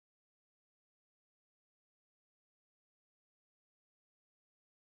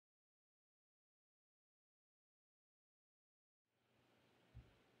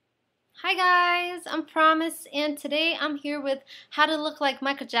Hi guys, I'm Promise, and today I'm here with how to look like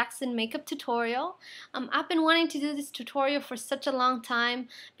Michael Jackson makeup tutorial. I've been wanting to do this tutorial for such a long time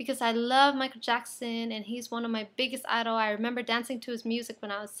because I love Michael Jackson and he's one of my biggest idol. I remember dancing to his music when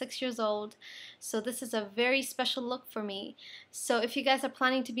I was 6 years old, so this is a very special look for me. So if you guys are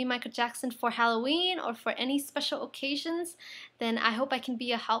planning to be Michael Jackson for Halloween or for any special occasions, then I hope I can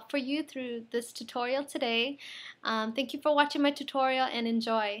be a help for you through this tutorial today. Thank you for watching my tutorial and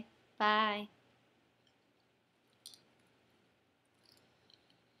enjoy. Bye.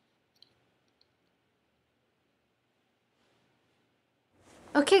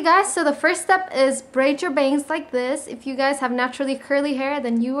 Okay guys, so the first step is braid your bangs like this. If you guys have naturally curly hair,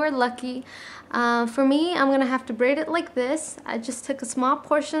 then you are lucky. For me, I'm gonna have to braid it like this. I just took a small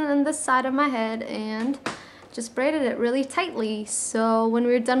portion on the side of my head and just braided it really tightly. So when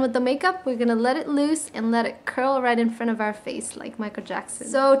we're done with the makeup, we're gonna let it loose and let it curl right in front of our face like Michael Jackson.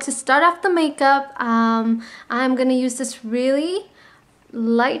 So to start off the makeup, I'm gonna use this really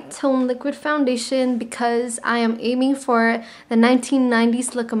light tone liquid foundation because I am aiming for the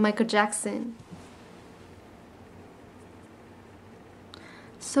 1990s look of Michael Jackson.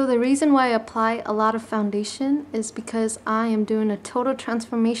 So the reason why I apply a lot of foundation is because I am doing a total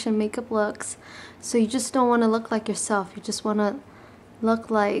transformation makeup looks. So you just don't want to look like yourself. You just want to look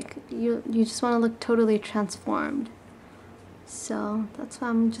like you just want to look totally transformed. So that's why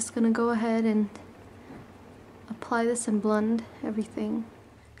I'm just gonna go ahead and apply this and blend everything.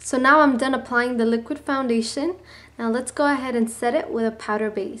 So now I'm done applying the liquid foundation. Now let's go ahead and set it with a powder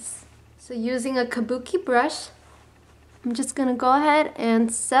base. So using a kabuki brush, I'm just gonna go ahead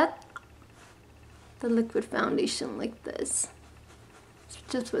and set the liquid foundation like this.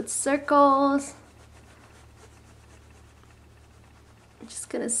 Just with circles. I'm just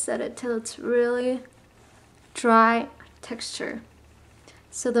gonna set it till it's really dry texture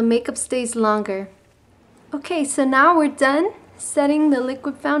so the makeup stays longer. Okay, so now we're done setting the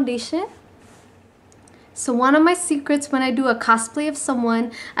liquid foundation. So one of my secrets when I do a cosplay of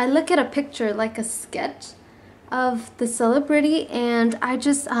someone, I look at a picture like a sketch of the celebrity and I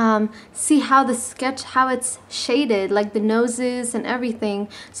just see how the sketch, how it's shaded, like the noses and everything.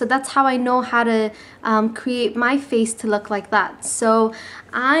 So that's how I know how to create my face to look like that. So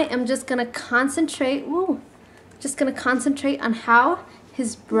I am just gonna concentrate, on how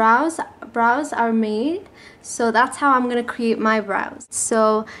his brows are made. So that's how I'm gonna create my brows.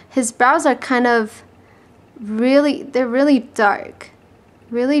 So his brows are kind of they're really dark,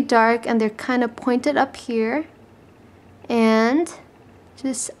 and they're kind of pointed up here and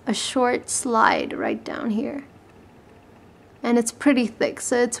just a short slide right down here. And it's pretty thick,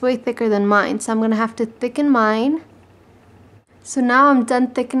 so it's way thicker than mine. So I'm gonna have to thicken mine. So now I'm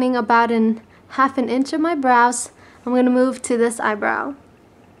done thickening about half an inch of my brows. I'm gonna move to this eyebrow.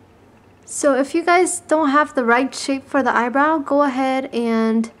 So if you guys don't have the right shape for the eyebrow, go ahead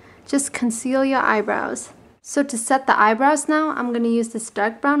and just conceal your eyebrows. So to set the eyebrows now, I'm gonna use this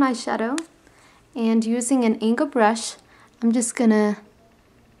dark brown eyeshadow, and using an angle brush, I'm just gonna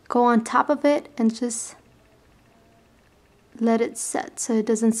go on top of it and just let it set so it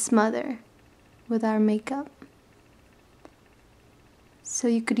doesn't smother with our makeup. So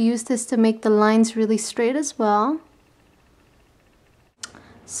you could use this to make the lines really straight as well.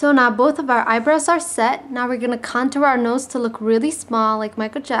 So now both of our eyebrows are set. Now we're gonna contour our nose to look really small like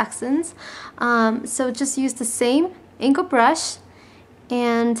Michael Jackson's. So just use the same angle brush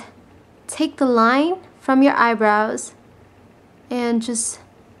and take the line from your eyebrows and just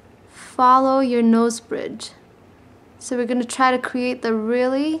follow your nose bridge. So we're gonna try to create the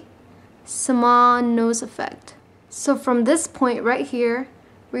really small nose effect. So from this point right here,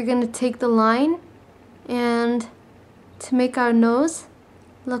 we're gonna take the line and to make our nose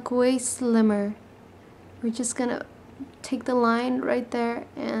look way slimmer, we're just gonna take the line right there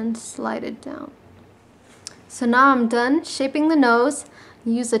and slide it down. So now I'm done shaping the nose.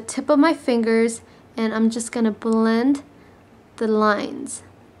 Use the tip of my fingers and I'm just gonna blend the lines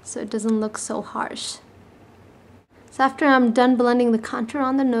so it doesn't look so harsh. So after I'm done blending the contour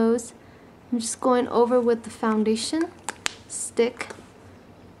on the nose, I'm just going over with the foundation stick,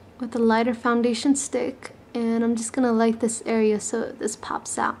 with the lighter foundation stick, and I'm just gonna light this area so this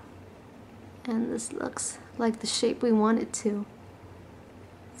pops out and this looks like the shape we want it to.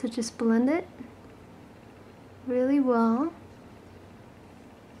 So just blend it really well,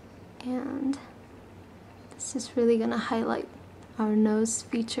 and this is really gonna highlight our nose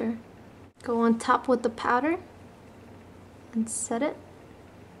feature. Go on top with the powder and set it.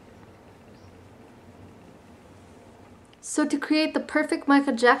 So to create the perfect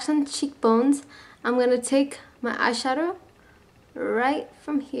Michael Jackson cheekbones, I'm gonna take my eyeshadow right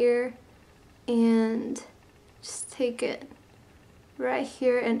from here and just take it right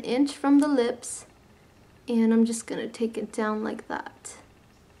here, an inch from the lips, and I'm just gonna take it down like that,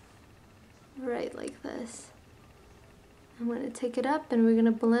 right like this. I'm gonna take it up and we're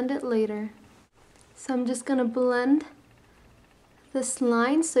gonna blend it later. So I'm just gonna blend this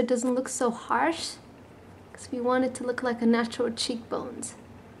line so it doesn't look so harsh, because we want it to look like a natural cheekbones.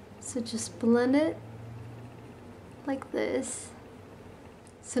 So just blend it like this.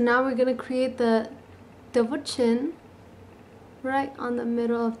 So now we're gonna create the double chin right on the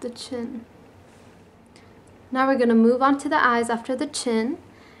middle of the chin. Now we're gonna move on to the eyes after the chin,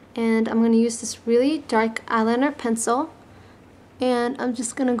 and I'm gonna use this really dark eyeliner pencil, and I'm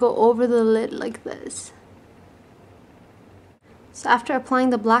just gonna go over the lid like this. So after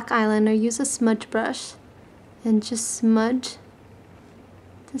applying the black eyeliner, use a smudge brush and just smudge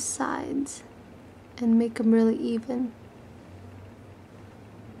the sides and make them really even.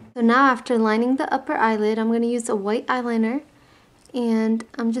 So now after lining the upper eyelid, I'm going to use a white eyeliner, and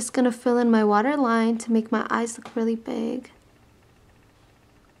I'm just going to fill in my water line to make my eyes look really big.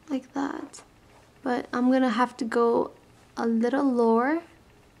 Like that. But I'm going to have to go a little lower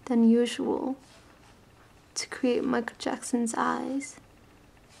than usual to create Michael Jackson's eyes.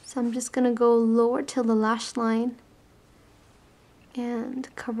 So I'm just going to go lower till the lash line and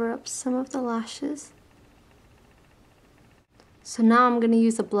cover up some of the lashes. So now I'm going to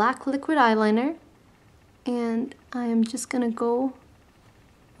use a black liquid eyeliner, and I am just going to go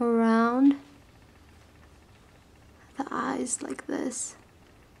around the eyes like this.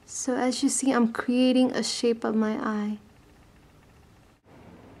 So as you see, I'm creating a shape of my eye.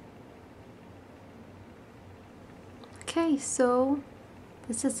 Okay, so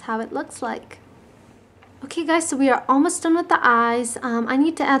this is how it looks like. Okay guys, so we are almost done with the eyes. I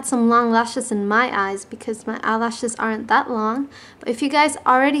need to add some long lashes in my eyes because my eyelashes aren't that long. But if you guys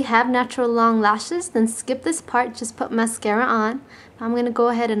already have natural long lashes, then skip this part, just put mascara on. I'm going to go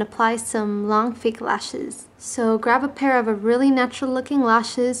ahead and apply some long fake lashes. So grab a pair of a really natural looking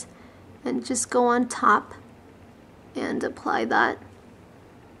lashes and just go on top and apply that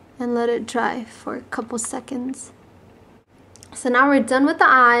and let it dry for a couple seconds. So now we're done with the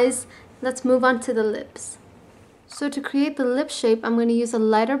eyes. Let's move on to the lips. So to create the lip shape, I'm going to use a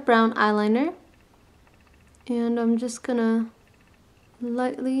lighter brown eyeliner, and I'm just going to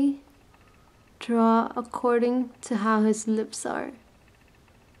lightly draw according to how his lips are.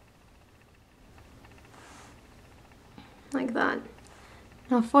 Like that.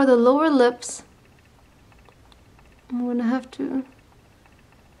 Now for the lower lips, I'm going to have to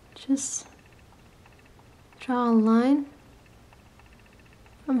just draw a line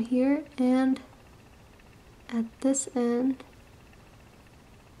from here and at this end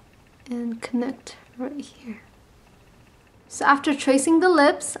and connect right here. So after tracing the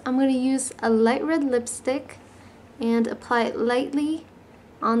lips, I'm going to use a light red lipstick and apply it lightly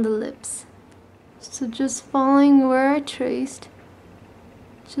on the lips. So just following where I traced,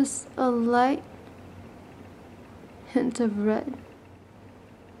 just a light hint of red.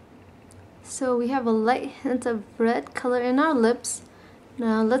 So we have a light hint of red color in our lips.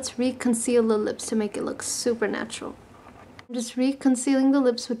 Now let's reconceal the lips to make it look super natural. I'm just reconcealing the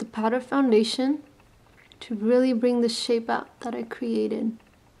lips with the powder foundation to really bring the shape out that I created.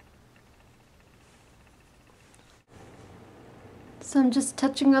 So I'm just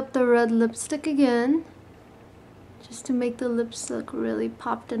touching up the red lipstick again, just to make the lips look really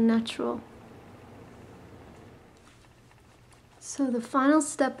popped and natural. So the final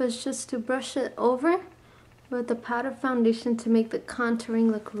step is just to brush it over with the powder foundation to make the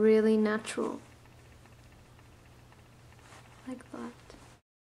contouring look really natural. Like that.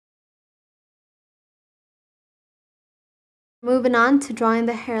 Moving on to drawing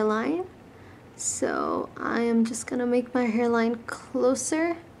the hairline. So I am just going to make my hairline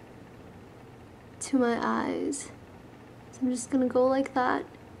closer to my eyes. So I'm just going to go like that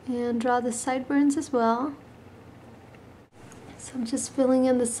and draw the sideburns as well. So I'm just filling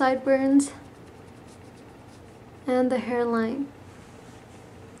in the sideburns and the hairline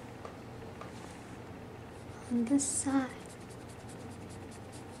on this side.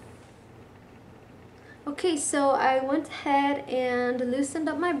 Okay, so I went ahead and loosened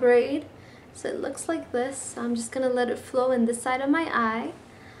up my braid so it looks like this. So I'm just gonna let it flow in this side of my eye.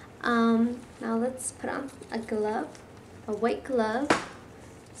 Now let's put on a glove, a white glove.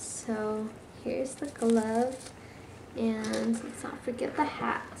 So here's the glove, and let's not forget the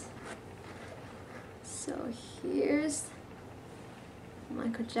hat. So here's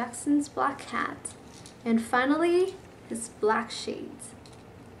Michael Jackson's black hat, and finally his black shades.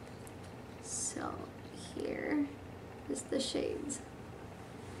 So here is the shades.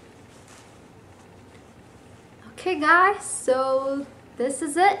 Okay guys, so this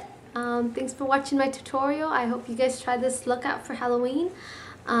is it. Thanks for watching my tutorial. I hope you guys try this look out for Halloween.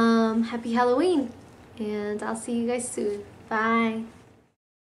 Happy Halloween, and I'll see you guys soon. Bye.